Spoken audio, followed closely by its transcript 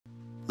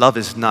Love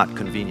is not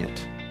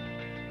convenient.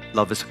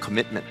 Love is a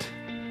commitment.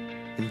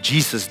 And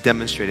Jesus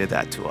demonstrated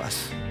that to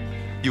us.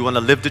 You want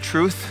to live the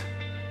truth?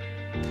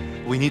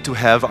 We need to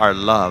have our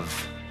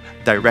love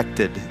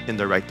directed in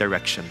the right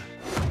direction.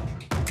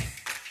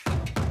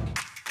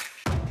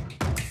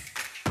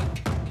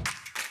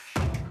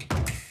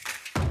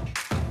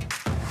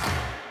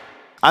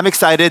 I'm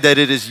excited that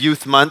it is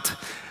Youth Month.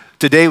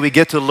 Today we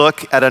get to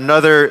look at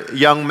another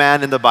young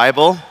man in the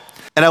Bible.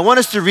 And I want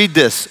us to read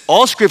this.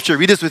 All Scripture,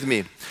 read this with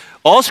me.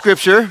 All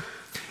Scripture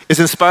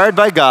is inspired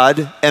by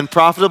God and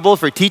profitable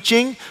for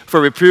teaching, for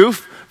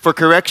reproof, for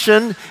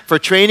correction, for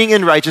training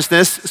in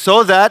righteousness,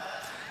 so that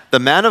the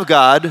man of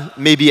God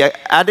may be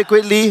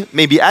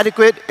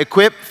adequate,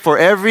 equipped for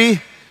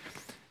every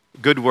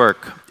good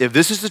work. If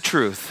this is the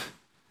truth,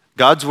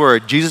 God's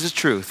word, Jesus'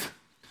 truth,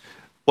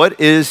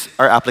 what is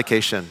our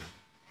application?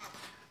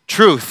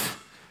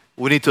 Truth.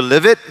 We need to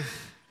live it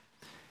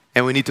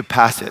and we need to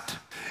pass it.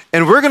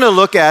 And we're going to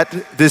look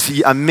at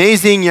this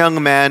amazing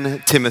young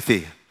man,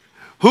 Timothy.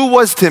 Who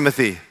was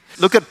Timothy?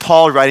 Look at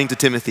Paul writing to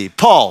Timothy.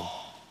 Paul,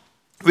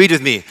 read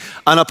with me.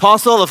 An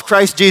apostle of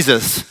Christ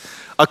Jesus,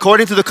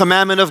 according to the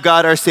commandment of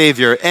God our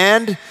Savior,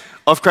 and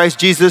of Christ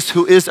Jesus,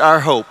 who is our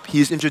hope.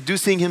 He's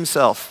introducing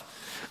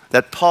himself.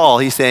 That Paul,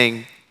 he's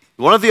saying,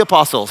 one of the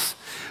apostles,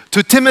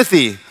 to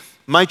Timothy,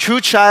 my true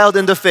child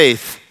in the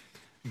faith,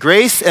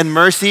 grace and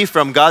mercy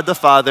from God the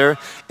Father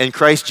and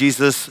Christ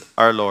Jesus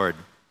our Lord.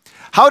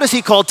 How does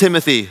he call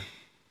Timothy?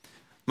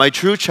 My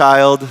true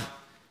child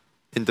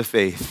in the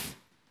faith.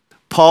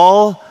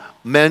 Paul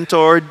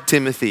mentored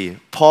Timothy.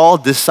 Paul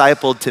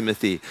discipled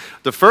Timothy.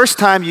 The first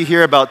time you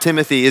hear about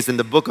Timothy is in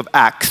the book of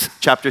Acts,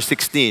 chapter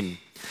 16.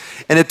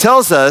 And it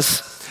tells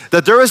us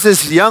that there was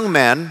this young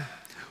man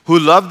who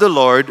loved the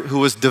Lord, who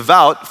was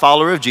devout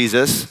follower of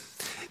Jesus,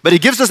 but he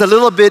gives us a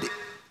little bit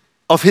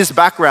of his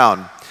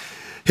background.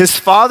 His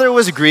father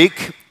was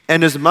Greek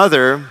and his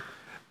mother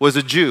was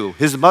a Jew.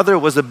 His mother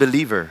was a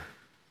believer.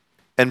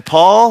 And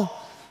Paul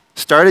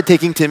started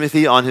taking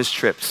Timothy on his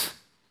trips.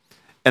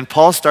 And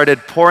Paul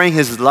started pouring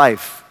his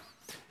life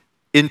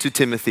into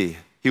Timothy.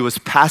 He was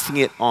passing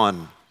it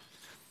on.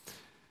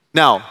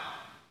 Now,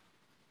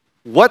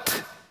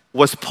 what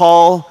was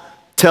Paul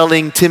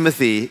telling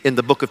Timothy in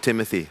the book of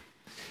Timothy?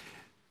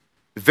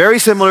 Very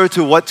similar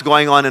to what's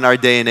going on in our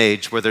day and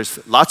age, where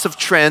there's lots of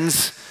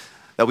trends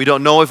that we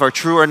don't know if are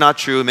true or not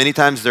true. Many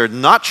times they're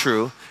not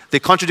true. They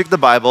contradict the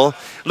Bible.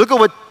 Look at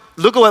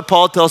what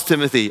Paul tells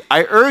Timothy.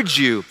 I urge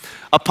you,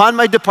 upon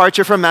my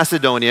departure from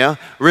Macedonia,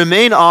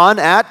 remain on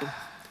at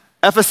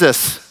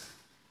Ephesus.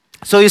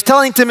 So he's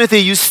telling Timothy,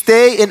 you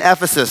stay in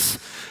Ephesus.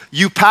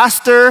 You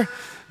pastor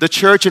the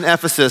church in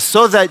Ephesus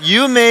so that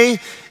you may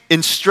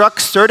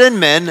instruct certain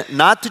men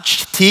not to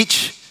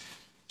teach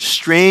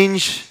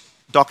strange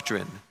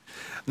doctrine,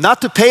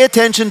 not to pay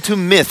attention to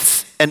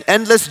myths and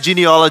endless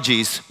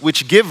genealogies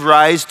which give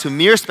rise to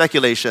mere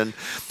speculation,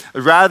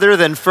 rather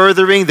than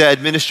furthering the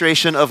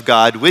administration of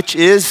God, which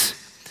is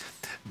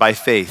by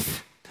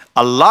faith.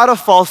 A lot of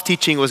false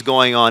teaching was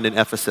going on in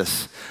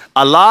Ephesus.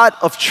 A lot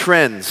of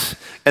trends.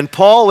 And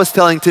Paul was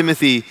telling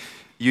Timothy,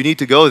 you need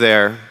to go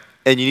there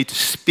and you need to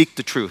speak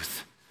the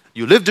truth.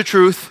 You live the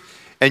truth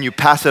and you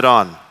pass it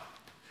on.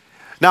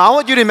 Now, I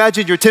want you to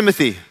imagine you're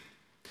Timothy.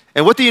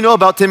 And what do you know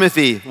about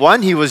Timothy?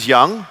 One, he was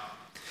young.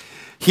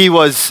 He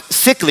was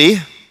sickly.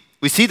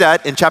 We see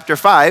that in chapter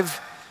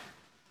 5.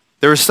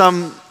 There was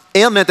some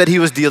ailment that he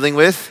was dealing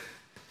with.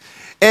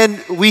 And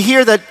we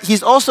hear that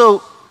he's also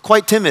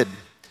quite timid.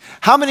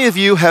 How many of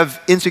you have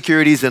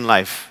insecurities in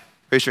life?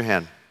 Raise your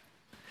hand.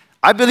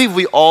 I believe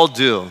we all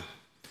do.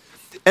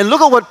 And look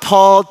at what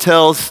Paul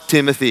tells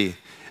Timothy,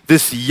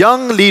 this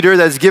young leader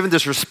that's given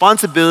this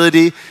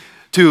responsibility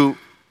to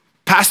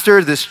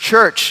pastor this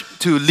church,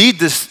 to lead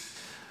this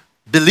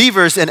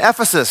believers in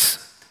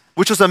Ephesus,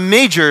 which was a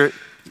major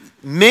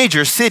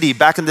city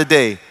back in the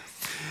day.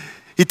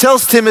 He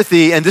tells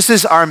Timothy, and this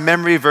is our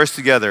memory verse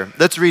together.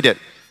 Let's read it.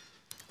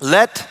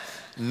 Let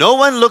no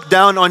one look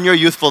down on your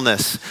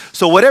youthfulness.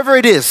 So whatever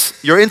it is,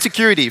 your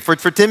insecurity, for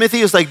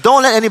Timothy, it's like,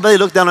 don't let anybody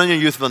look down on your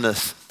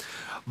youthfulness.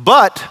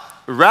 But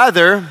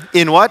rather,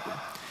 in what?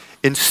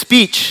 In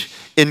speech,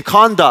 in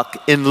conduct,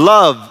 in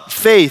love,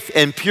 faith,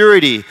 and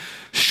purity,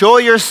 show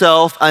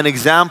yourself an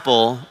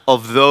example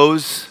of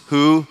those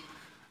who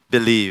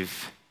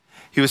believe.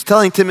 He was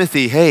telling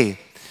Timothy, hey,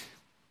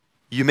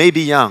 you may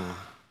be young,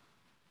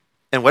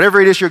 and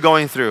whatever it is you're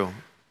going through,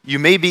 you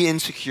may be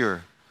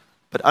insecure,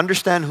 but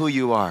understand who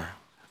you are.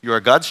 You are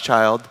God's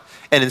child,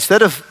 and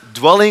instead of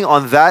dwelling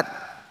on that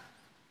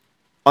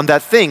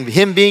thing,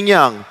 him being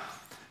young,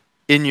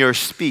 in your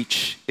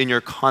speech, in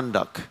your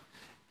conduct,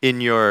 in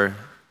your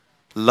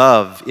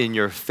love, in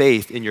your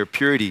faith, in your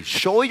purity,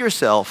 show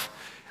yourself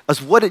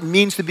as what it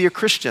means to be a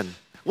Christian.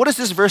 What is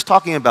this verse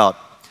talking about?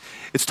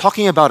 It's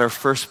talking about our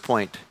first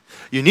point.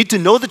 You need to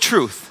know the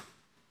truth.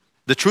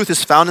 The truth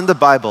is found in the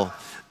Bible.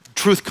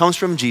 Truth comes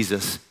from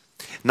Jesus.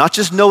 Not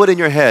just know it in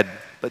your head,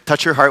 but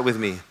touch your heart with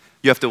me.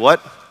 You have to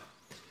what?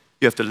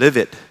 You have to live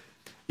it.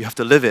 You have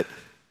to live it.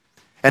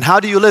 And how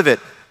do you live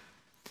it?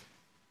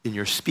 In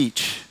your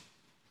speech.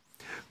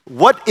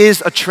 What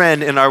is a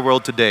trend in our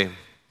world today?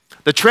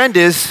 The trend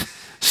is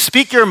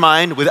speak your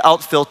mind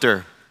without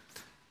filter.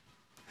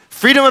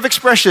 Freedom of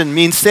expression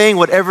means saying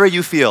whatever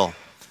you feel.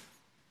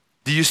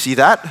 Do you see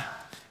that?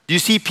 Do you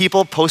see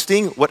people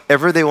posting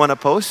whatever they want to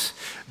post?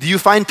 Do you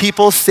find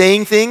people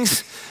saying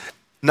things,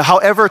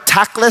 however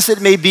tactless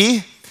it may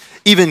be,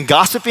 even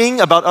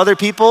gossiping about other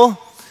people?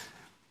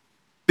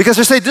 Because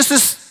they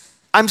say,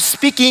 I'm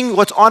speaking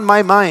what's on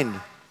my mind.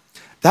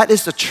 That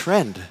is the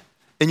trend.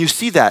 And you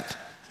see that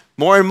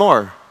more and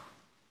more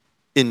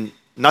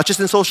not just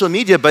in social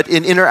media, but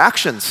in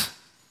interactions.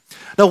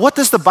 Now, what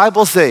does the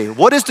Bible say?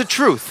 What is the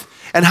truth?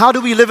 And how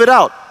do we live it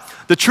out?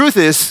 The truth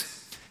is,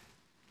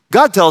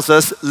 God tells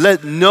us,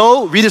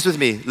 read this with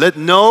me, let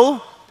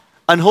no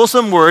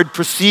unwholesome word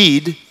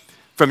proceed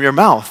from your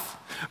mouth,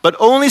 but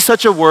only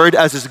such a word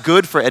as is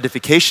good for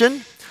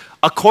edification,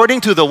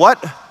 according to the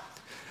what?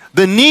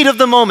 The need of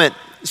the moment,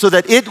 so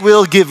that it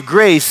will give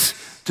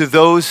grace to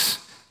those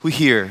who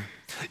hear.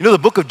 You know, the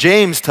book of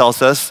James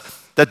tells us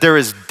that there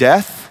is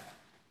death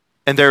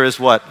and there is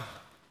what?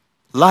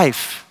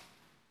 Life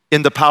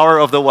in the power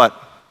of the what?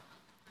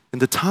 In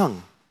the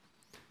tongue.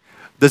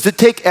 Does it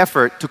take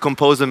effort to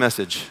compose a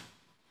message?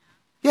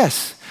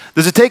 Yes.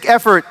 Does it take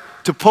effort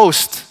to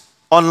post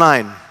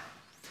online?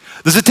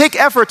 Does it take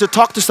effort to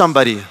talk to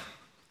somebody?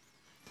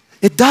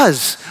 It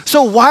does.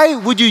 So why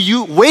would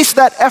you waste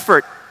that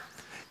effort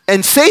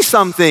and say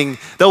something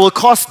that will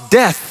cost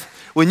death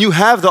when you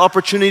have the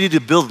opportunity to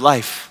build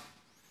life?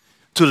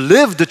 To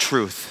live the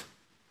truth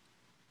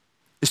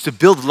is to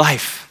build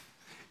life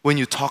when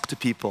you talk to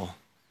people,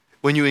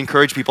 when you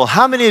encourage people.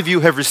 How many of you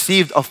have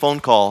received a phone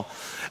call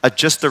at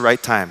just the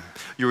right time?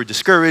 You were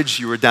discouraged,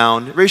 you were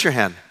down. Raise your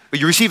hand. Or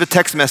you received a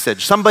text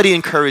message, somebody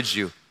encouraged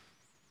you.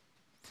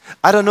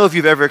 I don't know if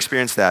you've ever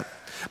experienced that,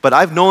 but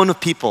I've known of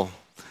people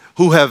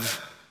who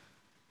have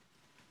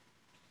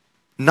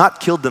not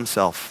killed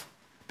themselves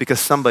because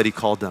somebody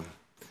called them.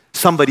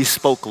 Somebody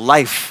spoke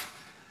life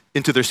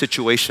into their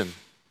situation.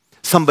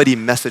 Somebody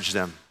messaged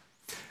them.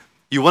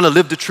 You want to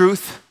live the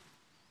truth?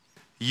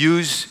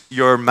 Use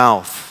your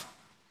mouth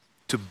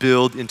to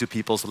build into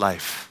people's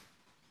life.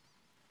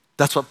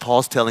 That's what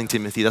Paul's telling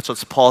Timothy. That's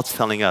what Paul's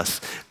telling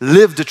us.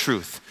 Live the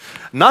truth.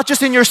 Not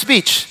just in your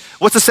speech.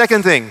 What's the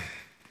second thing?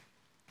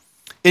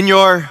 In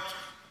your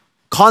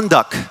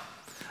conduct.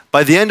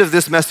 By the end of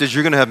this message,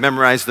 you're going to have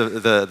memorized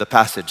the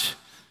passage,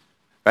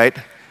 right?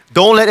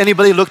 Don't let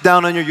anybody look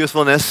down on your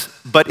youthfulness,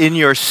 but in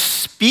your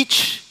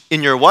speech,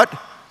 in your what?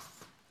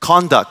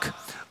 Conduct.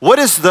 What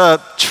is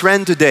the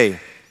trend today?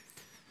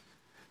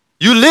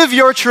 You live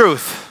your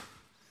truth.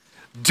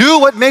 Do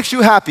what makes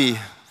you happy,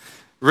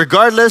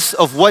 regardless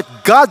of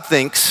what God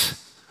thinks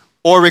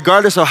or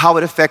regardless of how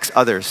it affects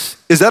others.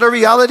 Is that a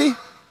reality?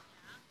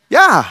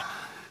 Yeah.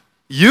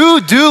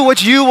 You do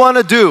what you want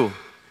to do.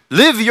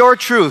 Live your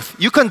truth.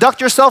 You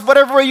conduct yourself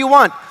whatever way you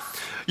want.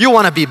 You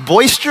want to be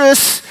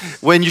boisterous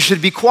when you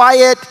should be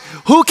quiet.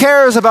 Who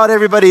cares about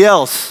everybody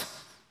else?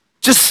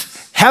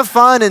 Just have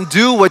fun and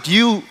do what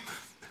you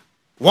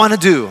want to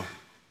do.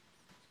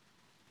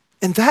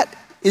 And that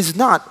is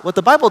not what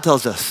the Bible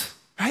tells us,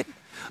 right?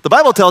 The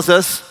Bible tells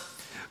us,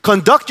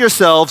 conduct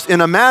yourselves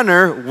in a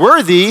manner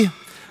worthy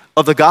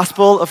of the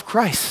gospel of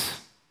Christ.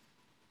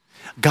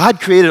 God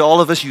created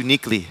all of us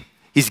uniquely.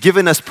 He's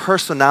given us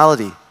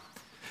personality.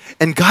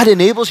 And God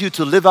enables you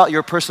to live out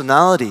your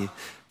personality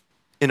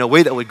in a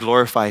way that would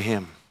glorify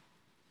Him.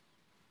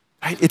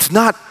 Right? It's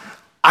not,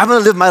 I'm going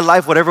to live my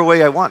life whatever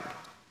way I want,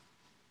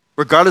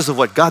 regardless of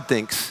what God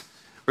thinks,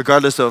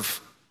 regardless of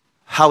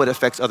how it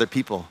affects other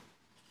people.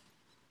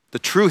 The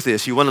truth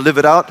is, you want to live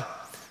it out?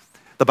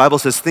 The Bible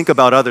says, think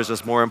about others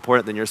as more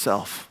important than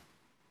yourself.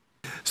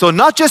 So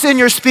not just in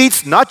your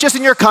speech, not just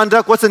in your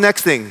conduct, what's the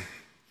next thing?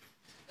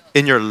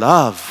 In your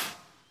love.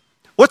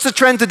 What's the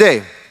trend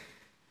today?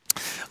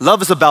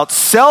 Love is about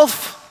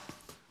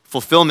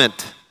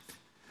self-fulfillment.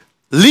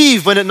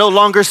 Leave when it no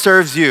longer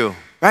serves you,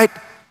 right?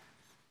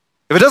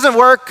 If it doesn't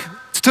work,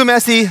 it's too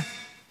messy,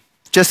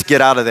 just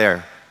get out of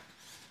there.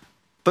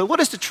 But what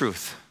is the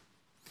truth?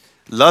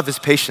 Love is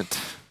patient.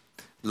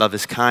 Love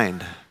is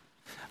kind.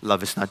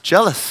 Love is not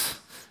jealous.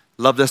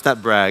 Love does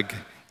not brag.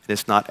 And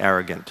it's not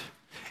arrogant.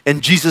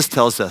 And Jesus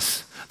tells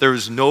us there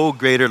is no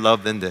greater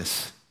love than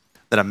this,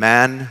 that a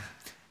man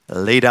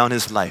lay down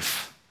his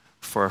life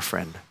for a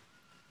friend.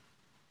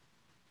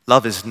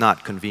 Love is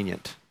not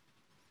convenient.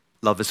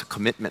 Love is a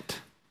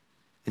commitment.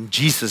 And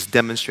Jesus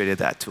demonstrated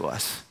that to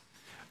us.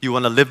 You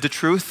want to live the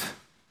truth?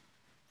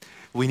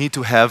 We need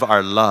to have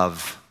our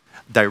love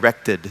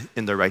directed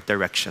in the right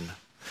direction.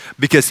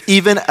 Because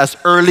even as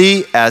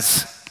early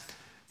as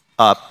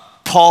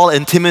Paul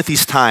and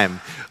Timothy's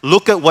time,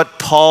 look at what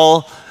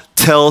Paul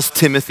tells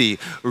Timothy.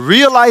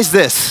 Realize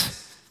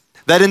this,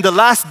 that in the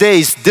last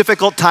days,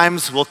 difficult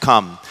times will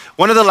come.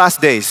 When are the last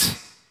days?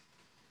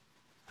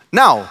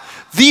 Now,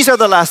 these are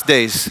the last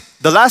days.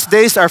 The last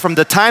days are from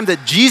the time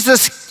that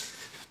Jesus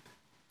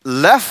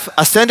left,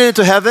 ascended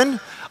into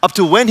heaven, up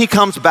to when He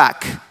comes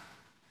back.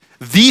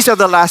 These are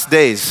the last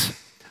days.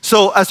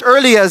 So as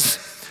early as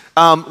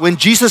when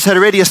Jesus had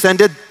already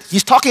ascended,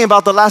 he's talking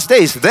about the last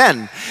days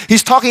then.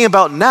 He's talking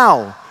about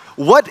now.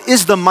 What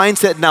is the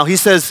mindset now? He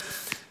says,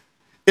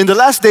 in the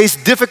last days,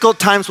 difficult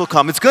times will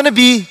come. It's going to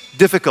be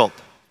difficult.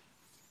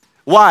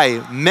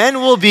 Why? Men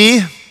will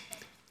be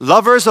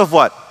lovers of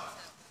what?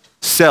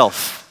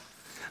 Self.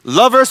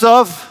 Lovers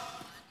of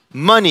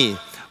money.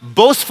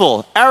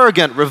 Boastful,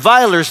 arrogant,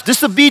 revilers,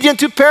 disobedient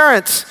to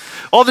parents.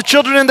 All the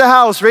children in the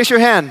house, raise your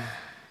hand.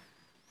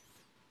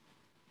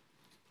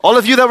 All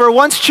of you that were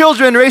once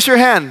children, raise your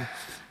hand.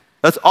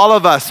 That's all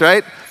of us,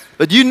 right?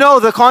 But you know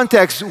the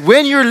context.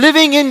 When you're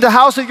living in the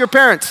house of your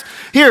parents,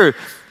 here,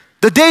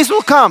 the days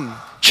will come.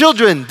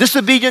 Children,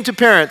 disobedient to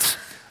parents,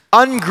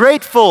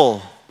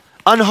 ungrateful,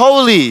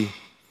 unholy.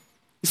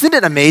 Isn't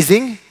it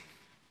amazing?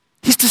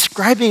 He's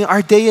describing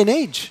our day and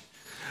age.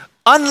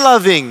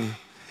 Unloving,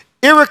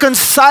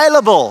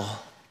 irreconcilable.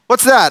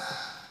 What's that?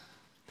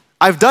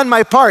 I've done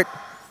my part.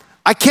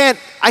 I can't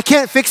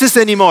fix this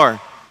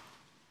anymore.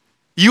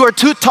 You are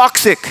too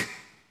toxic,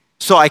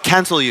 so I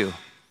cancel you.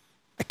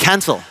 I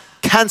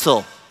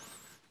cancel.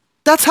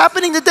 That's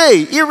happening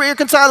today.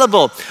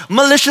 Irreconcilable,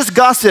 malicious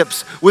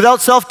gossips,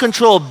 without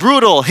self-control,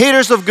 brutal,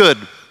 haters of good,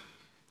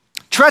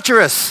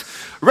 treacherous,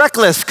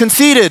 reckless,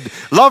 conceited,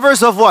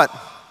 lovers of what?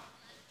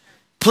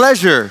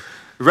 Pleasure,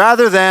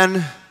 rather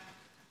than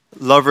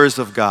lovers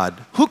of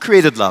God. Who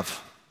created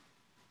love?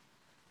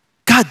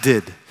 God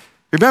did.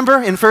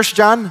 Remember in 1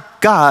 John,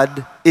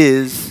 God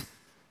is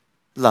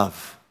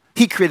love.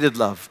 He created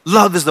love.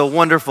 Love is a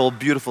wonderful,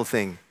 beautiful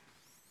thing.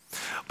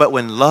 But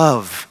when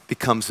love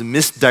becomes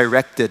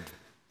misdirected,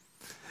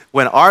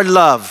 when our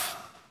love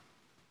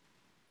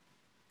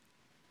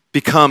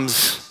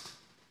becomes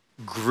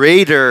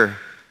greater,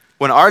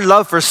 when our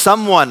love for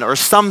someone or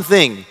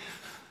something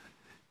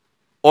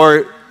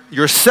or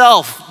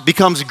yourself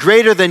becomes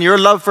greater than your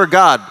love for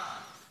God,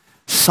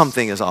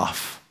 something is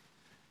off.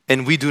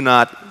 And we do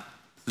not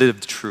live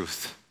the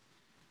truth.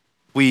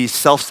 We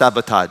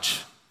self-sabotage.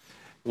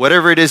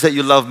 Whatever it is that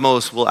you love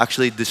most will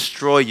actually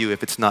destroy you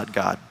if it's not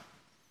God.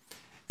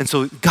 And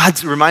so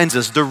God reminds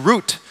us the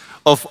root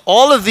of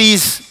all of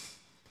these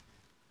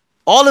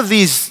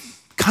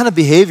kind of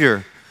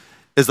behavior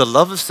is the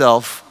love of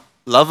self,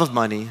 love of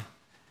money,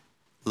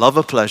 love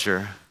of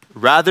pleasure,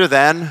 rather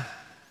than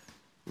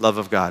love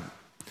of God.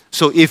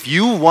 So if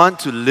you want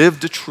to live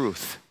the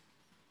truth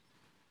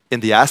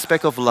in the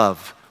aspect of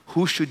love,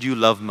 who should you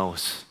love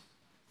most?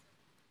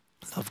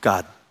 Love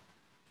God.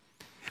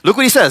 Look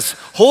what he says,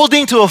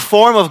 holding to a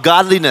form of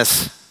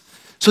godliness.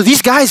 So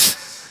these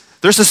guys,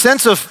 there's a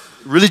sense of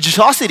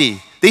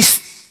religiosity.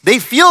 They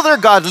feel they're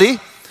godly,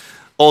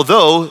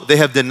 although they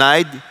have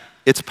denied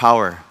its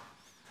power.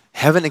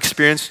 Haven't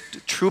experienced the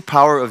true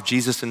power of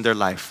Jesus in their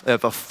life. They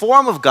have a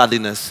form of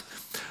godliness.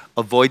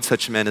 Avoid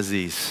such men as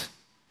these.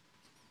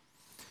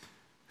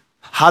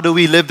 How do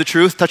we live the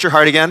truth? Touch your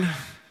heart again.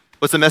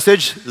 What's the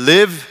message?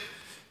 Live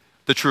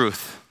the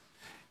truth.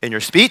 In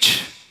your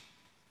speech,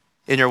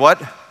 in your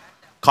what?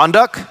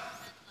 Conduct,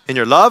 in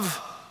your love,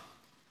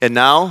 and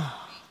now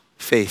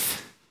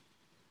faith.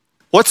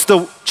 What's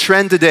the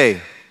trend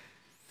today?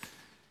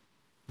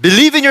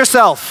 Believe in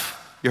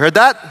yourself. You heard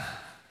that?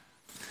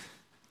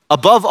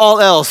 Above all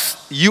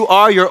else, you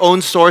are your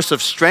own source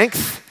of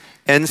strength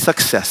and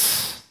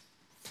success.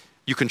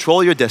 You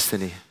control your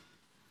destiny.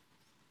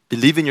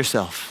 Believe in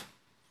yourself.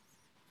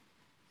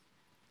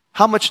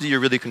 How much do you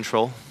really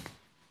control?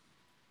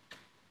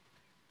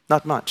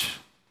 Not much.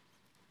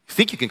 You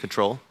think you can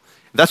control.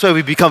 That's why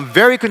we become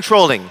very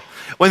controlling.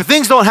 When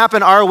things don't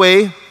happen our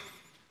way,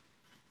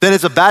 then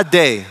it's a bad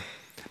day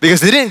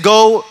because they didn't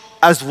go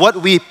as what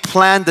we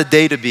planned the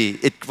day to be.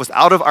 It was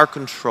out of our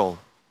control.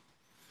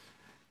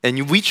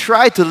 And we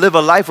try to live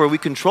a life where we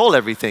control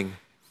everything.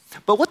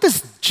 But what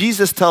does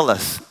Jesus tell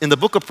us in the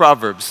book of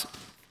Proverbs?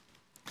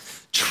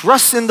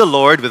 Trust in the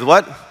Lord with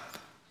what?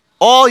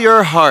 All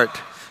your heart,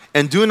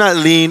 and do not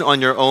lean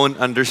on your own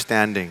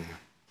understanding.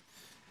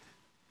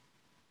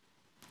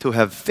 To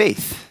have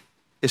faith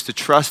is to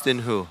trust in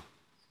who?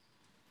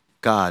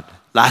 God.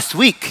 Last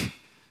week.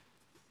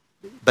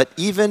 But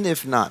even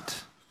if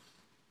not,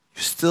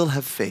 you still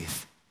have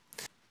faith.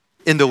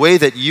 In the way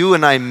that you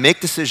and I make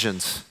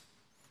decisions,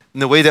 in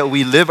the way that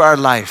we live our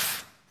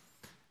life,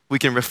 we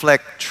can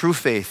reflect true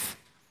faith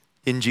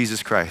in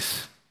Jesus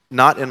Christ,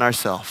 not in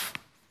ourselves.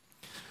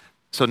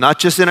 So not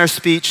just in our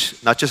speech,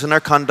 not just in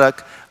our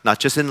conduct, not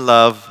just in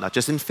love, not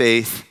just in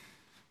faith.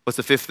 What's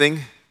the fifth thing?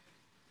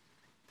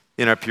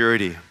 In our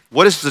purity.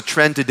 What is the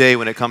trend today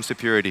when it comes to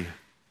purity?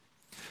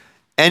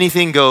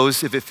 Anything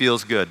goes if it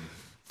feels good.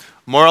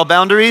 Moral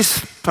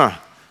boundaries?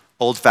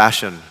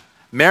 Old-fashioned.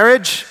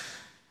 Marriage?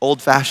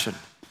 Old-fashioned.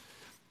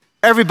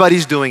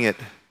 Everybody's doing it.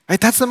 Right?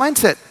 That's the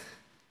mindset.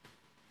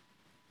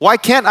 Why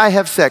can't I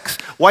have sex?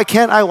 Why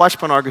can't I watch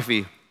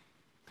pornography?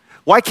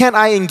 Why can't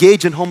I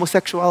engage in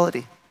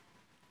homosexuality?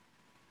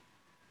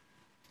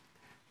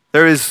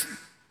 There is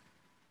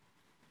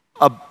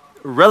a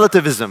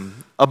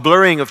relativism, a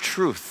blurring of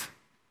truth.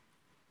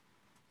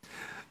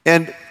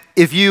 And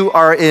if you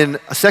are in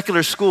a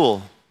secular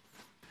school,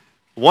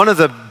 one of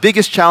the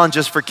biggest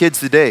challenges for kids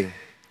today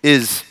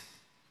is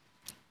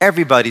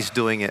Everybody's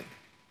doing it.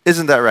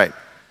 Isn't that right?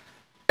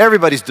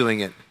 Everybody's doing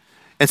it.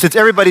 And since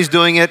everybody's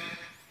doing it,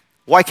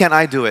 why can't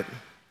I do it?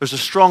 There's a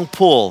strong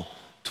pull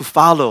to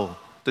follow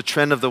the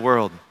trend of the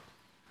world.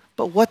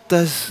 But what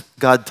does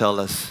God tell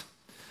us?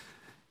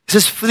 He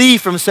says, flee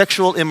from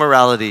sexual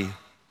immorality.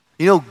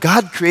 You know,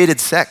 God created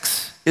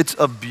sex. It's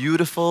a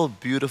beautiful,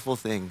 beautiful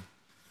thing.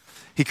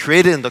 He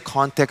created it in the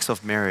context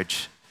of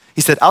marriage.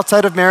 He said,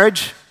 outside of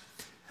marriage,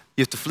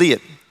 you have to flee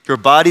it. Your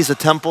body is a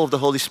temple of the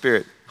Holy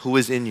Spirit who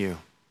is in you.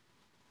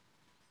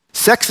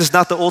 Sex is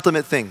not the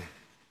ultimate thing.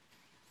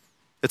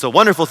 It's a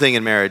wonderful thing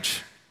in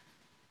marriage.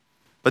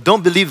 But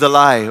don't believe the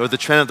lie or the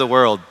trend of the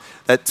world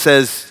that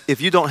says if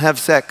you don't have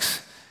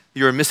sex,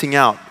 you're missing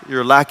out,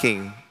 you're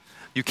lacking,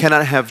 you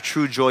cannot have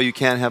true joy, you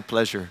can't have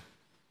pleasure.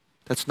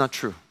 That's not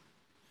true.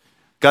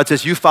 God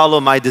says, you follow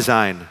my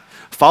design.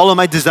 Follow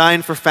my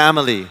design for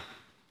family,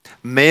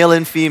 male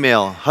and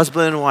female,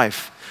 husband and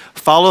wife.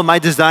 Follow my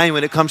design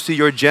when it comes to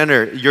your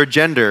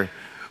gender.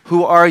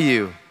 Who are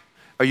you?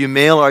 Are you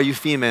male or are you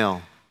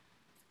female?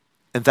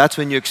 And that's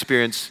when you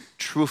experience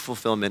true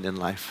fulfillment in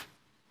life.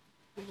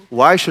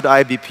 Why should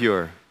I be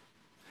pure?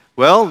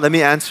 Well, let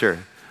me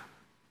answer.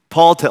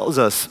 Paul tells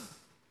us,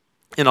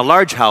 in a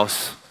large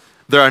house,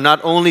 there are not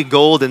only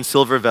gold and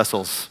silver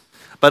vessels,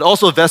 but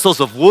also vessels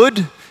of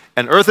wood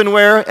and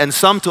earthenware, and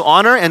some to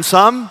honor and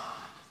some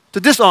to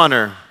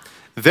dishonor.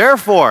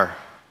 Therefore,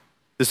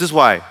 this is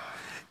why,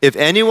 if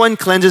anyone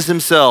cleanses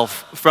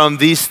himself from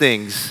these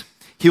things,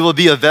 he will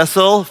be a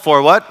vessel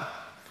for what?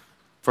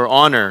 For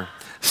honor,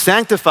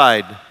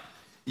 sanctified,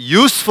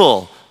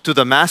 useful to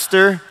the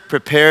master,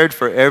 prepared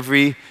for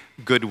every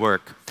good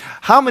work.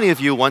 How many of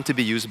you want to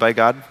be used by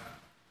God?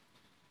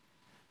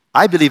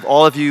 I believe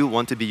all of you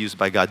want to be used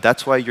by God.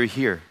 That's why you're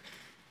here.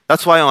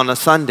 That's why on a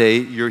Sunday,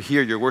 you're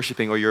here, you're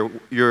worshiping, or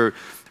you're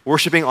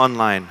worshiping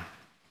online.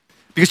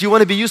 Because you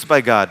want to be used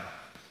by God.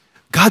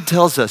 God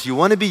tells us, you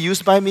want to be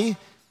used by me?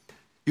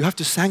 You have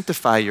to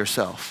sanctify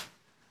yourself.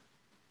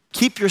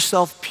 Keep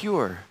yourself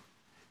pure.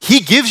 He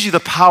gives you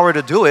the power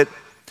to do it,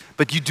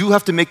 but you do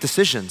have to make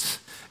decisions.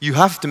 You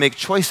have to make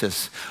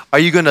choices. Are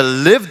you going to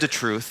live the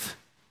truth,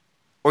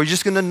 or are you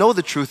just going to know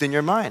the truth in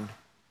your mind?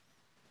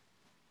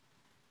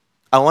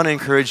 I want to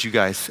encourage you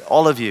guys,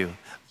 all of you,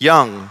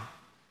 young,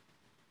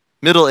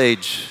 middle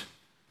age,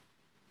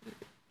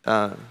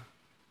 not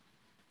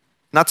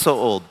so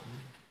old,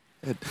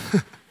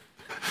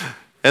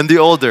 and the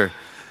older.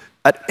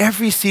 At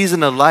every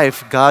season of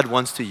life, God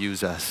wants to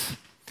use us.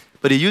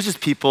 But He uses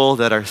people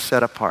that are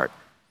set apart,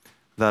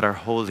 that are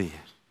holy.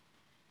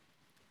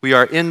 We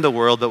are in the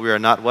world, but we are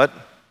not what?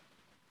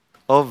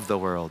 Of the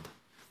world.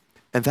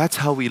 And that's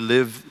how we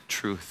live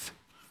truth.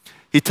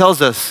 He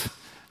tells us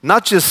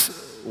not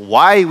just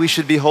why we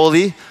should be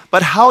holy,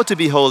 but how to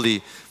be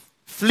holy.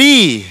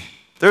 Flee.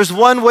 There's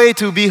one way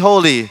to be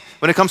holy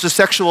when it comes to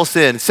sexual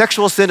sin.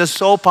 Sexual sin is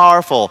so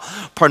powerful.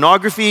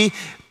 Pornography,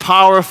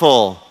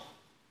 powerful.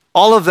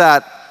 All of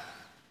that.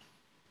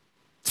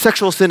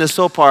 Sexual sin is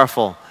so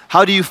powerful.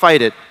 How do you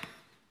fight it?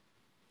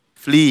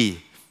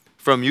 Flee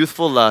from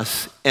youthful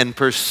lusts and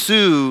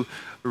pursue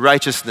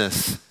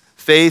righteousness,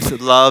 faith,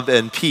 love,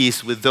 and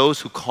peace with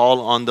those who call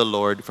on the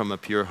Lord from a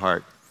pure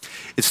heart.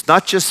 It's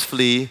not just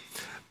flee,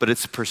 but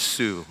it's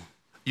pursue.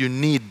 You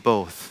need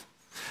both.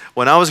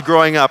 When I was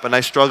growing up and I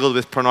struggled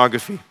with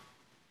pornography,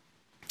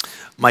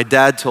 my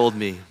dad told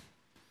me,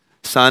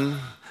 son,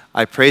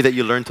 I pray that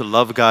you learn to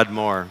love God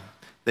more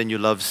than you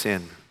love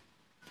sin.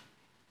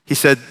 He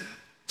said,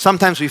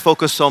 sometimes we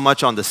focus so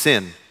much on the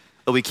sin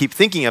that we keep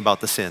thinking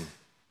about the sin.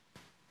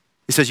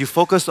 He says, you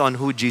focus on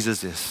who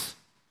Jesus is,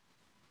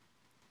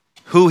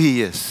 who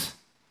He is.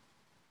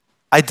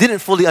 I didn't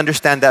fully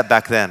understand that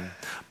back then,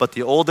 but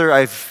the older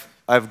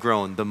I've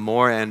grown, the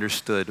more I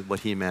understood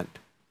what He meant.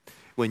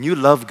 When you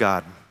love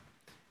God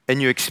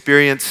and you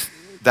experience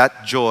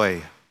that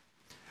joy,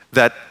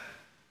 that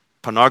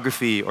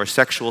pornography or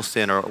sexual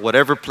sin or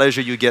whatever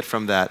pleasure you get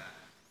from that,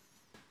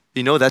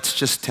 you know that's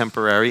just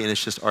temporary and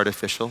it's just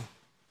artificial.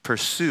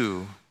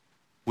 Pursue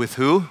with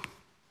who?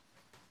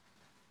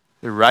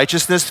 The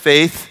righteousness,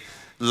 faith,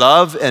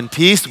 love, and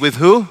peace with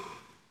who?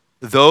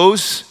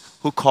 Those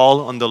who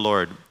call on the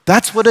Lord.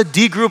 That's what a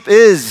D group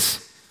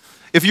is.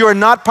 If you are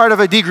not part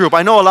of a D group,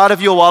 I know a lot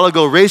of you a while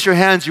ago, raise your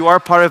hands, you are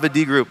part of a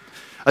D group.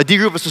 A D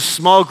group is a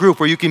small group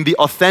where you can be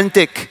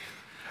authentic,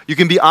 you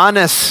can be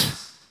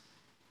honest,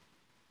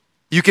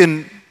 you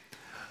can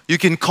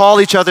call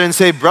each other and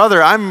say,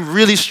 brother, I'm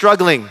really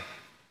struggling,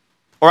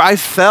 or I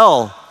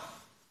fell.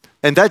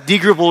 And that D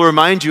group will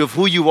remind you of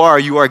who you are.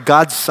 You are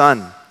God's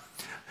son.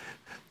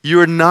 You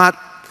are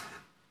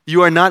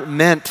not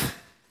meant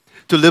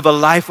to live a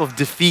life of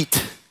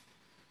defeat.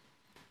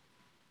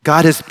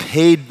 God has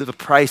paid the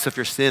price of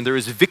your sin. There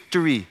is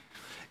victory,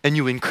 and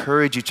you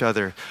encourage each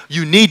other.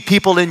 You need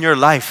people in your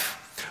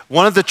life.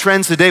 One of the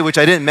trends today, which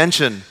I didn't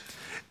mention,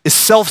 is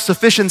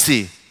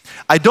self-sufficiency.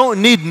 I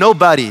don't need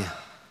nobody.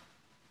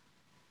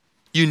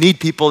 You need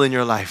people in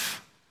your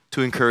life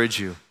to encourage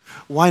you.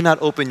 Why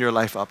not open your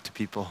life up to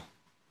people?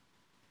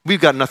 We've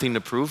got nothing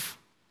to prove.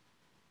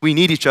 We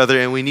need each other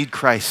and we need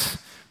Christ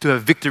to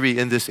have victory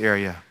in this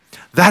area.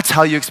 That's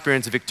how you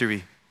experience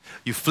victory.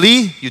 You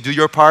flee, you do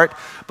your part,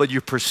 but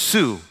you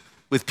pursue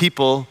with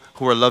people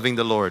who are loving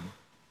the Lord.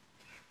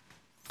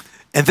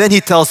 And then he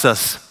tells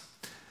us,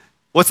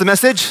 what's the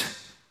message?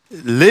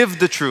 Live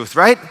the truth,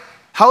 right?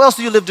 How else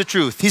do you live the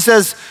truth? He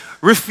says,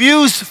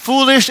 refuse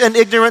foolish and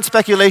ignorant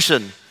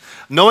speculation,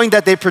 knowing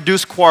that they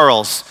produce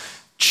quarrels.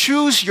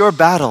 Choose your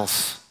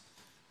battles.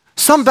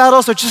 Some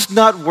battles are just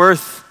not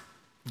worth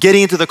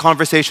getting into the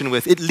conversation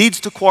with. It leads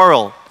to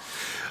quarrel.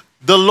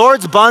 The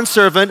Lord's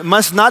bondservant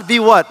must not be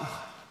what?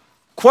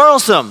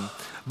 Quarrelsome,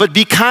 but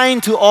be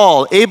kind to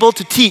all, able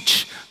to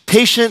teach,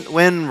 patient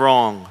when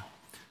wrong.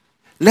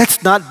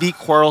 Let's not be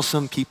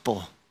quarrelsome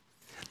people.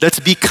 Let's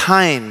be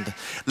kind.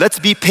 Let's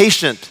be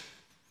patient.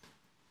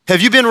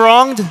 Have you been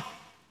wronged?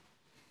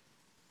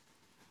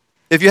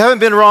 If you haven't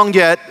been wronged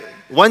yet,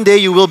 one day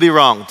you will be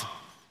wronged.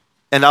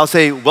 And I'll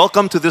say,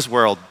 welcome to this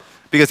world.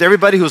 Because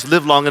everybody who's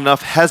lived long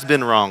enough has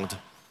been wronged.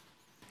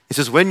 It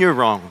says, when you're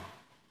wrong,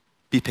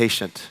 be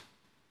patient.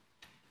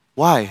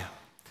 Why?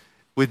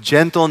 With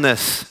gentleness.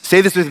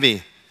 Say this with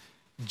me.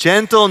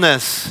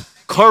 Gentleness.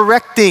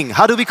 Correcting.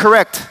 How do we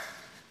correct?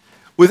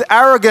 With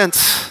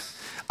arrogance.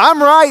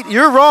 I'm right,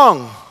 you're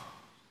wrong.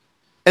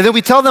 And then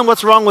we tell them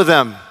what's wrong with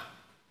them.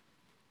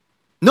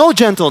 No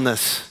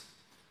gentleness.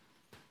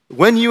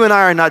 When you and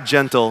I are not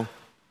gentle,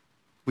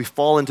 we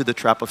fall into the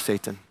trap of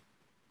Satan.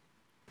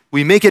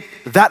 We make it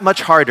that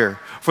much harder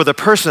for the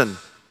person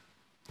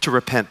to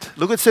repent.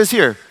 Look what it says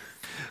here.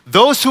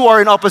 Those who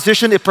are in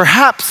opposition, if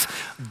perhaps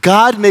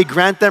God may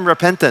grant them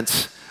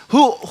repentance.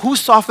 Who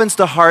softens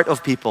the heart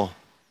of people?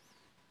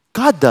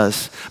 God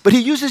does. But he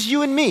uses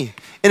you and me.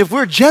 And if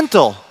we're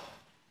gentle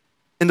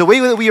in the way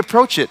that we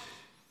approach it,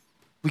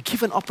 we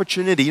give an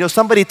opportunity. You know,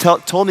 somebody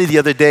told me the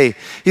other day,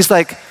 he's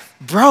like,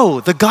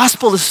 bro, the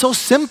gospel is so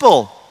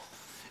simple.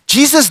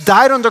 Jesus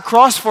died on the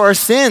cross for our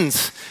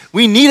sins.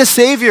 We need a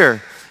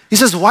savior. He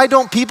says, why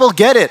don't people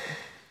get it?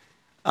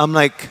 I'm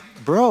like,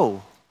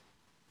 bro,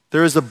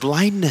 there is a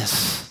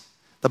blindness.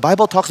 The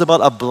Bible talks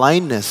about a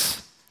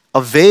blindness,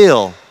 a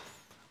veil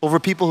over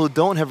people who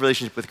don't have a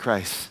relationship with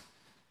Christ.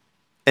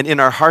 And in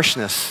our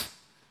harshness,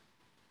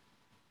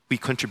 we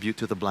contribute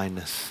to the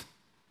blindness.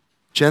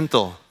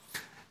 Gentle,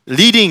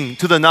 leading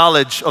to the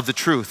knowledge of the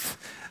truth,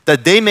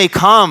 that they may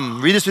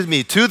come, read this with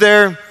me, to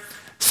their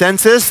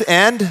senses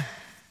and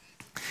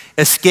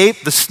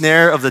escape the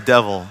snare of the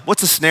devil.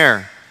 What's a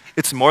snare?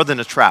 It's more than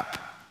a trap.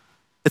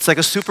 It's like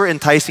a super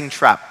enticing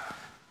trap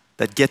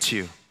that gets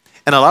you.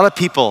 And a lot of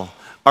people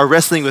are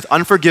wrestling with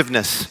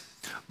unforgiveness,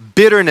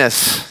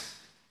 bitterness,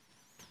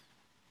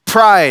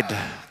 pride,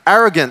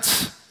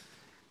 arrogance.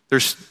 They're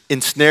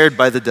ensnared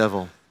by the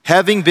devil.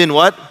 Having been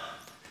what?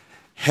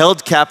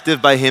 Held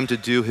captive by him to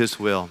do his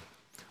will.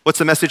 What's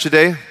the message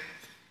today?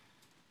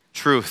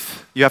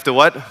 Truth. You have to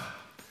what?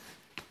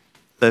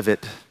 Live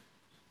it.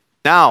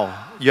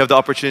 Now, you have the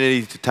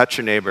opportunity to touch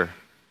your neighbor.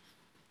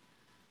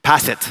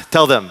 Pass it.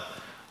 Tell them,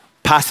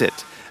 pass it.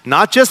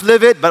 Not just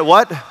live it, but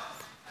what?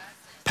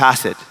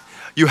 Pass it.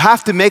 You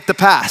have to make the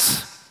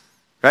pass,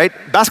 right?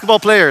 Basketball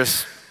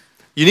players,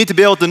 you need to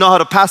be able to know how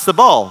to pass the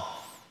ball,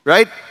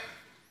 right?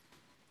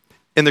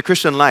 In the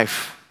Christian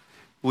life,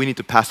 we need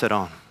to pass it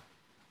on.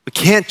 We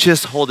can't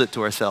just hold it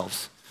to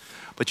ourselves,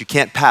 but you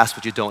can't pass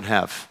what you don't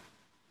have.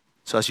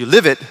 So as you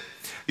live it,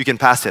 you can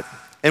pass it.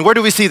 And where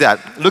do we see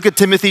that? Look at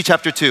Timothy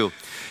chapter 2.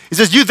 He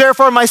says, you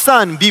therefore, my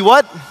son, be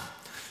what?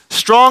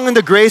 Strong in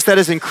the grace that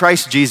is in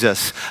Christ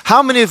Jesus.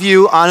 How many of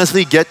you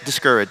honestly get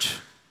discouraged?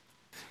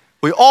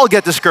 We all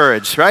get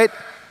discouraged, right?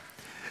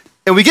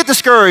 And we get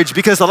discouraged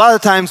because a lot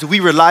of times we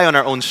rely on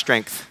our own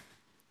strength.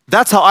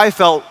 That's how I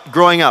felt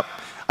growing up.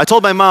 I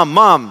told my mom,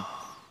 Mom,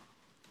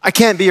 I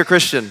can't be a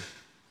Christian.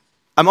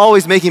 I'm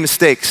always making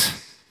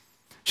mistakes.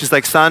 She's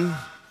like, son,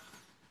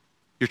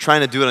 you're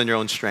trying to do it on your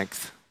own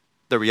strength.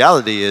 The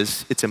reality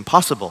is it's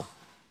impossible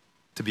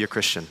to be a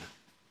Christian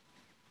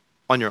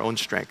on your own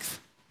strength.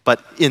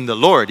 But in the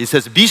Lord, he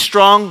says, be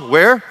strong,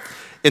 where?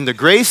 In the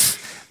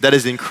grace that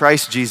is in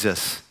Christ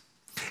Jesus.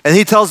 And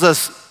he tells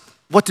us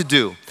what to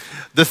do.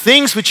 The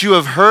things which you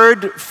have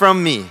heard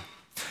from me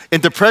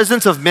in the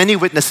presence of many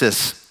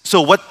witnesses.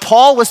 So what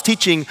Paul was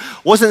teaching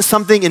wasn't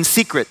something in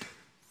secret.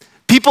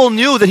 People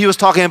knew that he was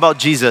talking about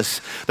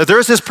Jesus, that there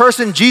is this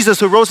person, Jesus,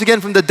 who rose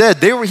again from the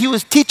dead. He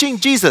was teaching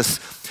Jesus.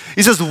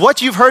 He says,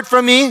 what you've heard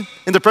from me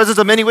in the presence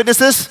of many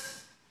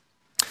witnesses,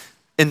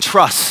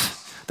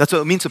 entrust. That's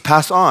what it means to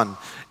pass on.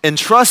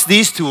 Entrust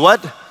these to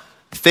what?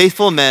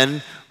 Faithful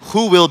men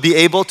who will be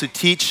able to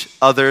teach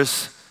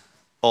others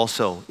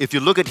also. If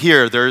you look at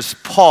here, there's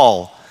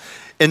Paul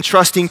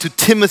entrusting to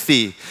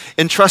Timothy,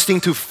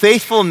 entrusting to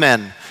faithful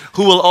men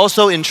who will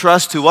also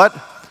entrust to what?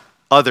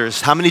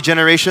 Others. How many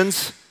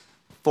generations?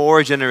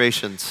 4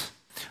 generations.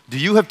 Do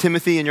you have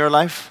Timothy in your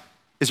life?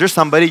 Is there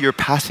somebody you're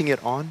passing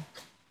it on?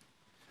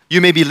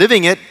 You may be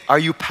living it. Are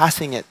you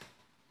passing it?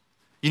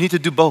 You need to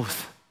do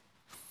both.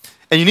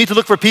 And you need to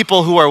look for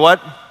people who are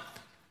what?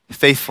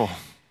 Faithful,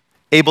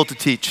 able to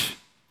teach.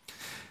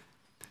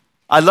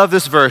 I love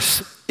this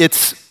verse.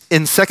 It's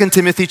in 2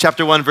 Timothy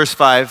chapter 1, verse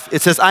 5.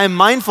 It says, I am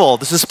mindful,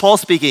 this is Paul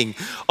speaking,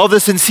 of the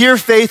sincere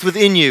faith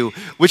within you,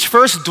 which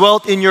first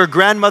dwelt in your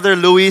grandmother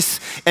Lois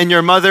and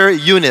your mother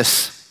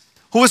Eunice.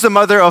 Who was the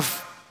mother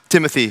of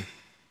Timothy?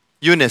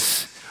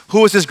 Eunice.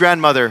 Who was his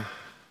grandmother?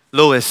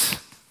 Lois.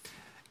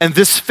 And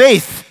this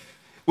faith,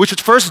 which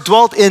first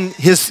dwelt in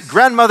his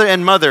grandmother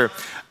and mother,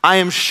 I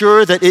am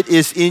sure that it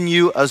is in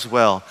you as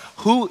well.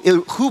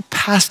 Who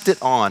passed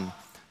it on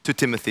to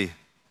Timothy?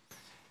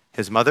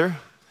 His mother,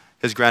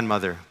 his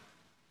grandmother.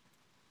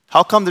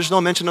 How come there's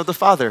no mention of the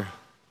father?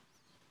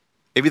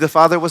 Maybe the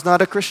father was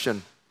not a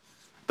Christian.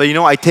 But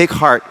I take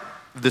heart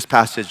of this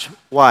passage.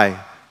 Why?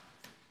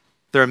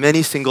 There are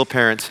many single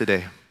parents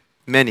today.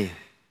 Many.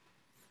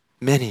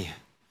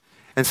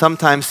 And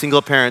sometimes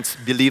single parents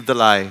believe the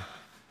lie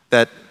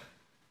that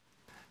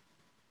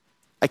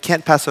I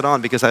can't pass it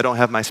on because I don't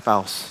have my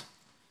spouse.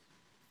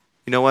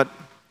 You know what?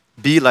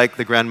 Be like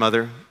the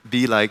grandmother.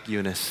 Be like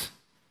Eunice.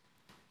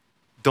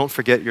 Don't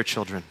forget your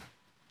children.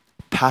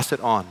 Pass it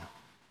on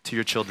to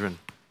your children.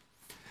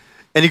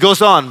 And he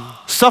goes on,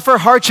 suffer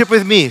hardship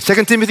with me,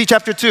 2 Timothy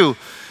chapter 2,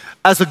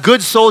 as a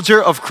good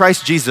soldier of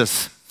Christ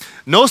Jesus.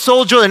 No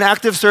soldier in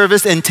active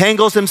service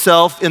entangles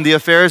himself in the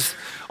affairs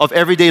of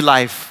everyday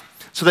life,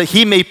 so that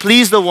he may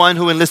please the one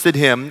who enlisted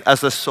him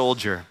as a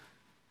soldier.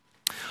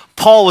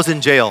 Paul was in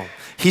jail.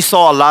 He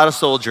saw a lot of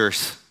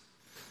soldiers.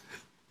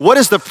 What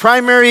is the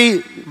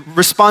primary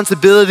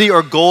responsibility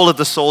or goal of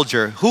the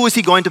soldier? Who is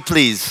he going to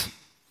please?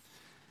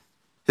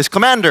 His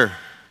commander.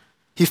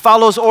 He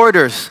follows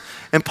orders.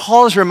 And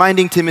Paul is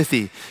reminding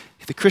Timothy,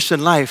 the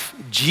Christian life,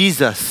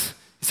 Jesus,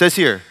 it says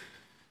here,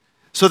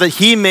 so that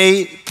he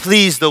may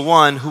please the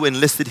one who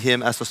enlisted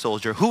him as a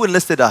soldier. Who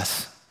enlisted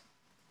us?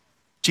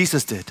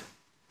 Jesus did.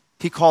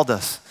 He called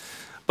us.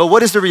 But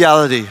what is the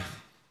reality?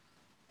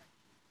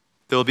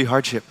 There will be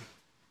hardship.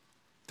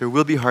 There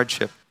will be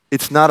hardship.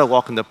 It's not a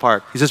walk in the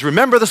park. He says,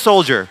 remember the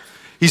soldier.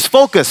 He's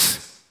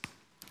focused.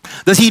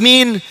 Does he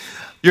mean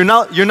you're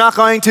not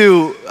going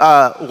to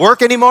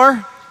work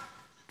anymore?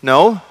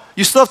 No.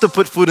 You still have to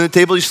put food on the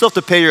table. You still have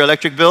to pay your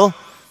electric bill.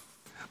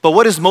 But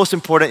what is most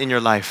important in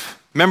your life?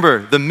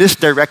 Remember the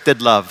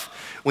misdirected love.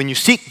 When you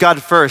seek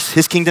God first,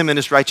 His kingdom and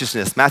His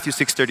righteousness, Matthew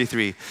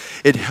 6:33,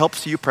 it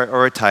helps you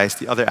prioritize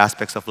the other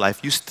aspects of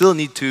life. You still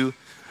need to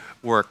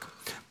work,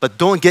 but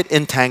don't get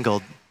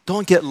entangled.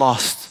 Don't get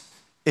lost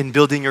in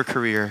building your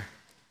career.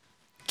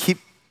 Keep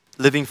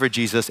living for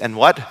Jesus and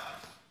what?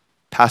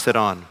 Pass it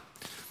on.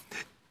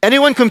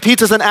 Anyone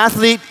competes as an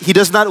athlete, he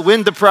does not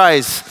win the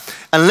prize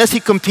unless he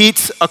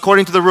competes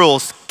according to the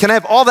rules. Can I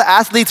have all the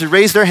athletes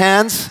raise their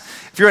hands?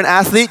 If you're an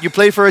athlete, you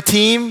play for a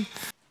team.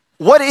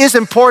 What is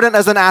important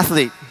as an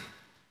athlete?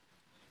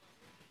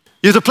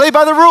 You have to play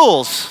by the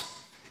rules.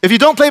 If you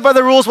don't play by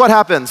the rules, what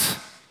happens?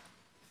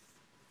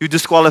 You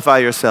disqualify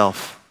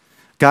yourself.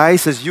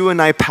 Guys, as you and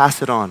I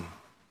pass it on,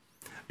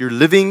 you're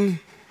living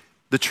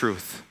the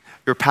truth.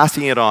 You're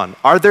passing it on.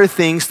 Are there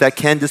things that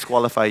can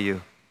disqualify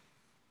you?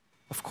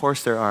 Of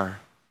course there are.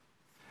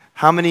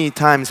 How many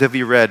times have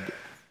you read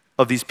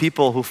of these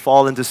people who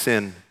fall into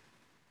sin?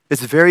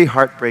 It's very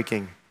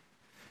heartbreaking.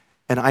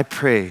 And I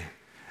pray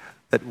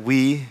that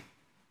we,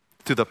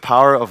 through the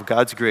power of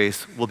God's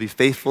grace, will be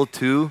faithful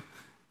to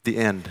the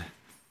end.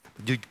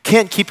 You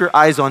can't keep your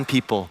eyes on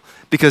people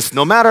because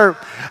no matter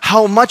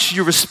how much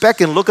you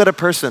respect and look at a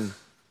person,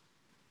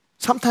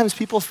 sometimes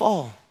people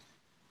fall.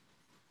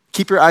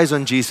 Keep your eyes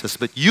on Jesus,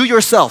 but you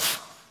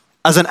yourself,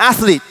 as an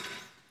athlete,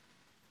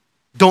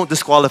 don't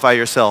disqualify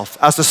yourself.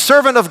 As a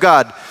servant of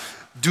God,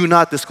 do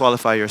not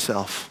disqualify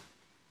yourself.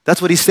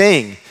 That's what he's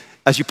saying.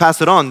 As you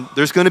pass it on,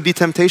 there's going to be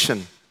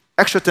temptation,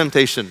 extra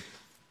temptation.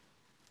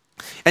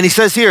 And he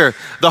says here,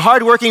 the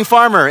hardworking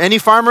farmer. Any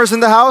farmers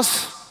in the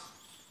house?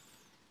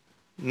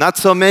 Not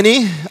so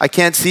many. I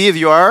can't see if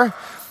you are.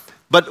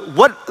 But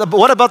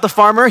what about the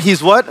farmer?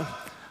 He's what?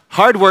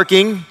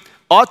 Hardworking,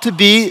 ought to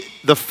be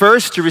the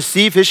first to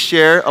receive his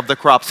share of the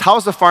crops. How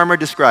is the farmer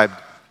described?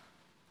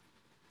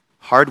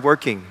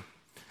 Hardworking.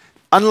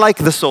 Unlike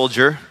the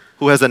soldier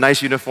who has a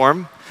nice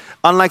uniform,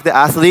 unlike the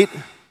athlete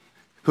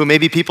who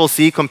maybe people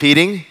see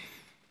competing,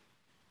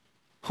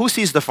 who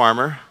sees the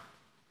farmer?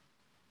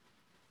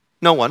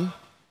 No one.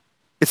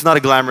 It's not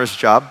a glamorous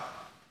job.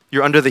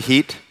 You're under the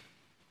heat.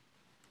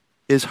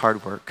 Is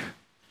hard work.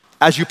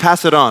 As you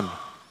pass it on,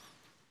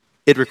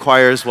 it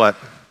requires what?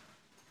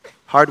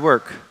 Hard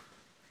work.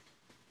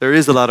 There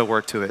is a lot of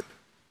work to it,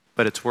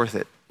 but it's worth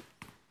it.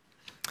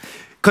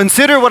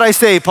 Consider what I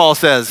say, Paul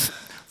says,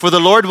 for the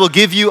Lord will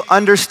give you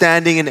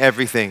understanding in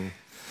everything.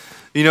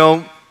 You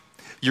know,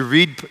 you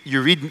read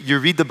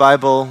the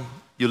Bible,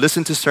 you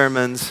listen to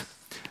sermons,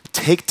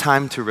 take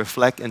time to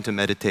reflect and to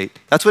meditate.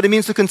 That's what it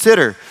means to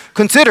consider.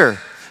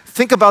 Consider.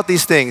 Think about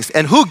these things.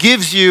 And who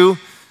gives you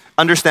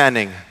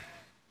understanding?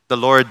 The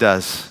Lord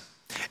does.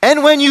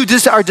 And when you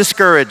are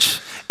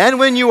discouraged, and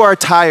when you are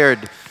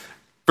tired,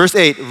 verse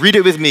 8, read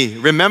it with me.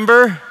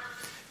 Remember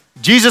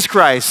Jesus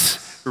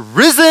Christ,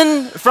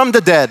 risen from the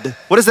dead.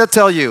 What does that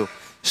tell you?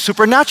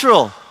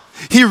 Supernatural.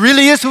 He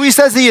really is who he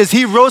says he is.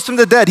 He rose from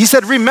the dead. He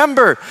said,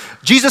 remember,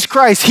 Jesus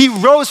Christ, he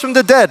rose from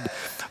the dead.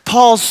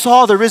 Paul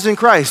saw the risen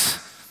Christ.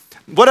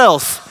 What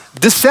else?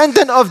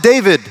 Descendant of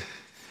David.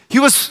 He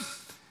was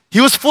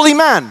fully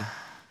man.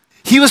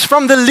 He was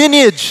from the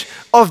lineage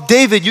of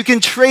David. You can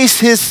trace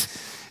his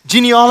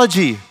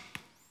genealogy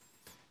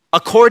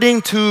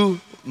according to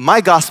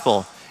my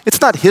gospel. It's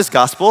not his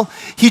gospel.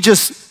 He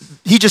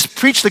just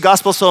preached the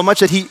gospel so much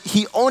that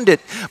he owned it.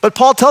 But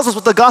Paul tells us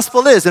what the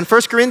gospel is in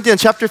 1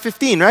 Corinthians chapter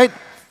 15, right?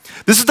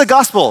 This is the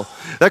gospel,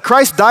 that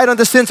Christ died on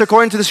the sins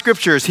according to the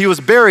scriptures. He was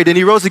buried and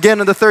he rose again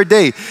on the third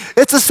day.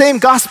 It's the same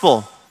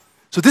gospel.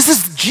 So this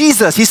is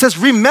Jesus. He says,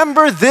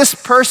 remember this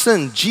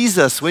person,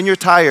 Jesus, when you're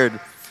tired,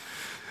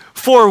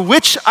 for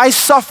which I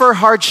suffer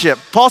hardship.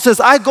 Paul says,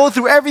 I go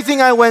through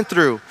everything I went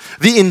through.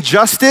 The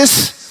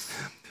injustice,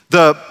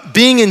 the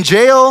being in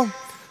jail,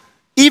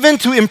 even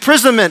to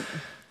imprisonment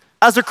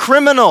as a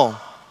criminal.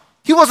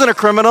 He wasn't a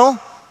criminal.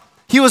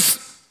 He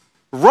was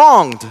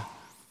wronged.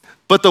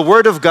 But the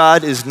word of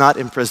God is not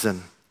in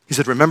prison. He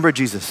said, remember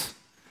Jesus.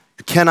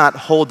 You cannot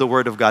hold the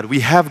word of God.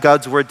 We have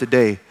God's word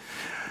today.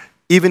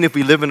 Even if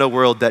we live in a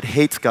world that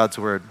hates God's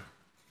word,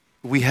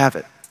 we have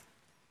it.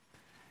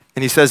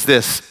 And he says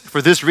this,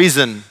 for this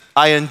reason,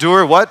 I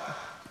endure what?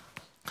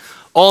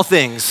 All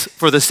things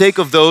for the sake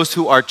of those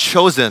who are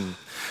chosen,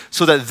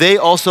 so that they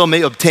also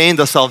may obtain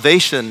the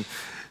salvation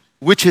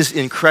which is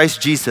in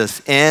Christ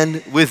Jesus,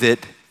 and with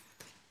it,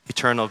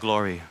 eternal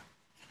glory.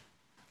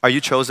 Are you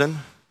chosen?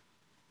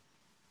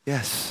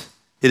 Yes.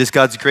 It is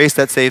God's grace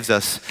that saves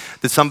us.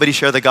 Did somebody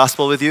share the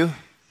gospel with you?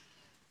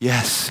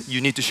 Yes,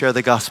 you need to share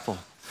the gospel.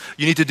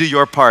 You need to do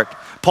your part.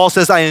 Paul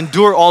says, I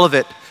endure all of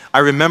it. I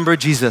remember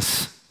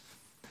Jesus,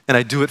 and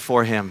I do it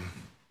for him.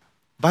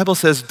 The Bible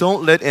says,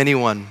 don't let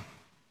anyone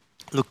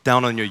look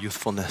down on your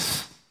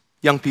youthfulness.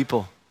 Young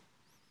people,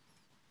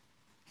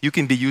 you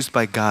can be used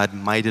by God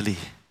mightily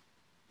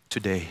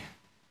today.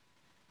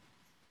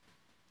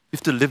 You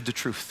have to live the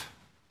truth,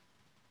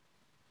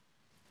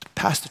 to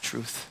pass the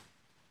truth.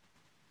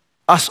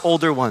 Us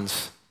older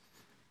ones,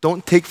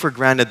 don't take for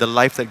granted the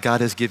life that God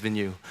has given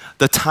you,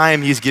 the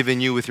time he's given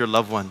you with your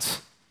loved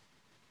ones.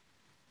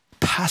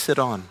 Pass it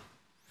on.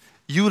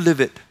 You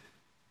live it.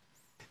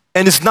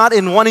 And it's not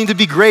in wanting to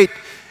be great.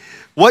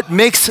 What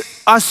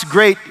makes us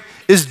great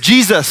is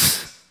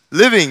Jesus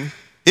living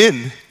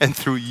in and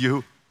through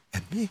you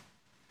and me.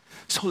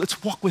 So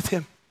let's walk with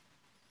him.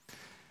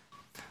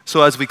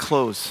 So as we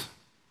close,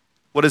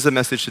 what is the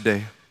message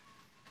today?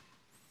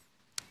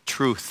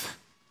 Truth.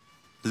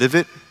 Live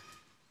it.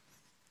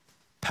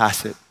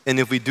 Pass it. And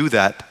if we do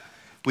that,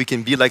 we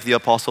can be like the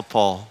Apostle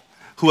Paul,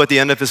 who at the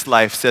end of his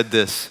life said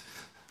this,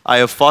 I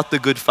have fought the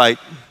good fight,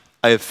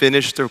 I have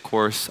finished the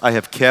course, I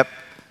have kept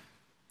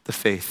the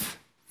faith.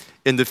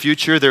 In the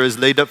future there is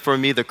laid up for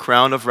me the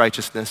crown of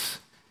righteousness,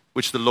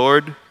 which the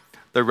Lord,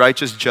 the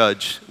righteous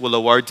judge, will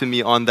award to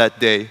me on that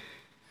day,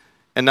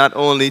 and not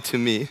only to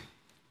me,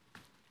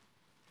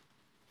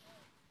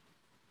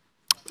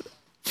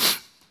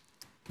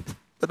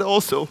 but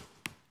also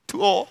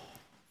to all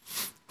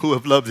who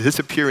have loved his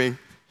appearing.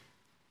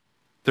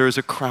 There is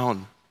a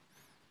crown.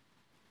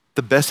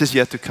 The best is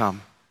yet to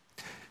come.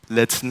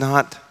 Let's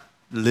not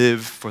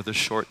live for the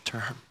short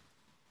term.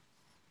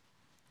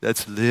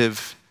 Let's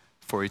live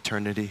for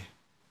eternity.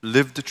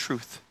 Live the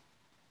truth.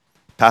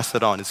 Pass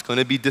it on. It's going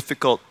to be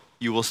difficult.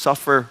 You will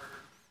suffer.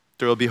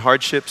 There will be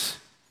hardships.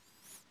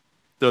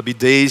 There will be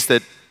days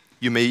that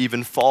you may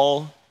even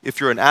fall. If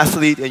you're an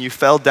athlete and you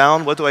fell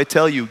down, what do I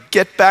tell you?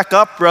 Get back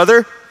up,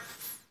 brother.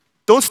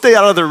 Don't stay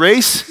out of the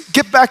race.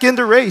 Get back in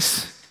the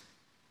race.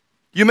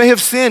 You may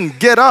have sinned.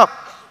 Get up.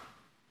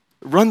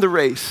 Run the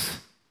race.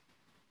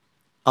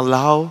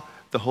 Allow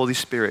the Holy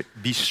Spirit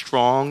be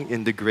strong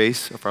in the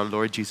grace of our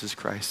Lord Jesus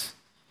Christ.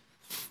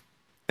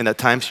 And at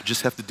times you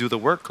just have to do the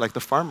work like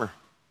the farmer.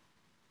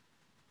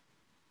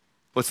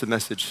 What's the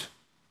message?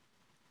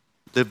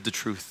 Live the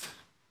truth.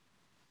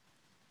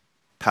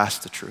 Pass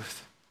the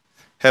truth.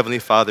 Heavenly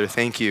Father,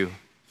 thank you.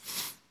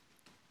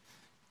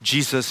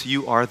 Jesus,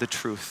 you are the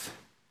truth.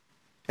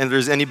 And if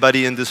there's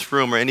anybody in this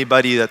room or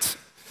anybody that's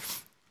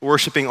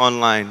worshiping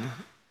online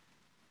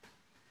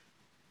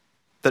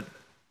that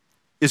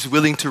is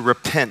willing to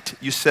repent,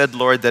 you said,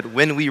 Lord, that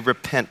when we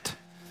repent,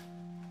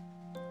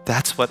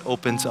 that's what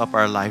opens up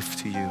our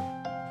life to you.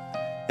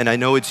 And I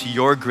know it's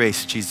your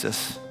grace,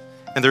 Jesus.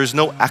 And there's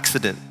no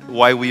accident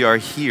why we are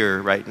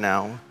here right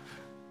now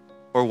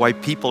or why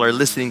people are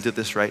listening to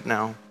this right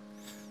now.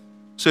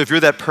 So if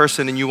you're that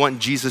person and you want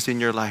Jesus in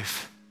your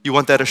life, you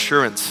want that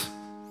assurance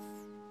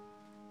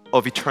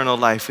of eternal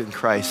life in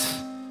Christ,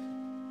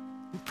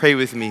 pray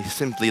with me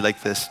simply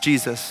like this.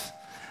 Jesus,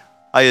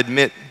 I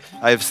admit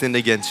I have sinned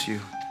against you.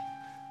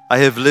 I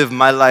have lived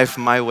my life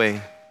my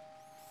way,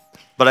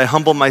 but I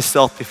humble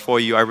myself before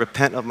you. I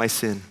repent of my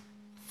sin.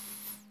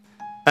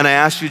 And I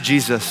ask you,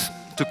 Jesus,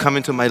 to come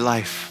into my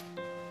life,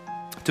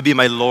 to be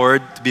my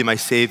Lord, to be my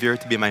Savior,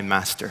 to be my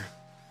Master.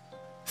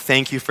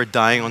 Thank you for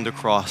dying on the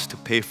cross to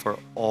pay for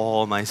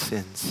all my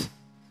sins.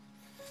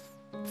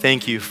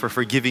 Thank you for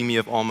forgiving me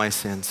of all my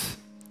sins.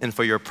 and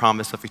for your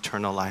promise of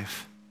eternal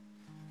life.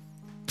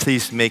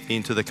 Please make me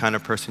into the kind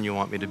of person you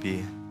want me to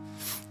be.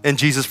 And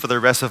Jesus, for the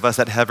rest of us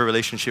that have a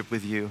relationship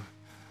with you,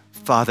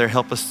 Father,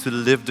 help us to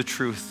live the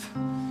truth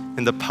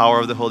in the power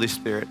of the Holy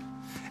Spirit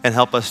and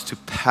help us to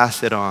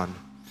pass it on.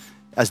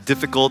 As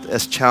difficult,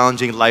 as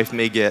challenging life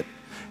may get,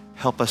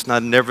 help us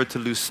never to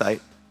lose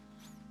sight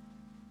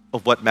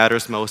of what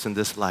matters most in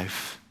this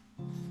life.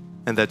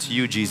 And that's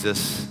you,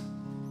 Jesus,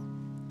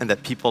 and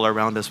that people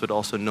around us would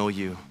also know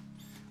you.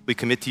 We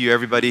commit to you,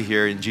 everybody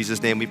here. In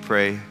Jesus' name we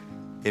pray.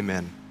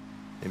 Amen.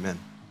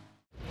 Amen.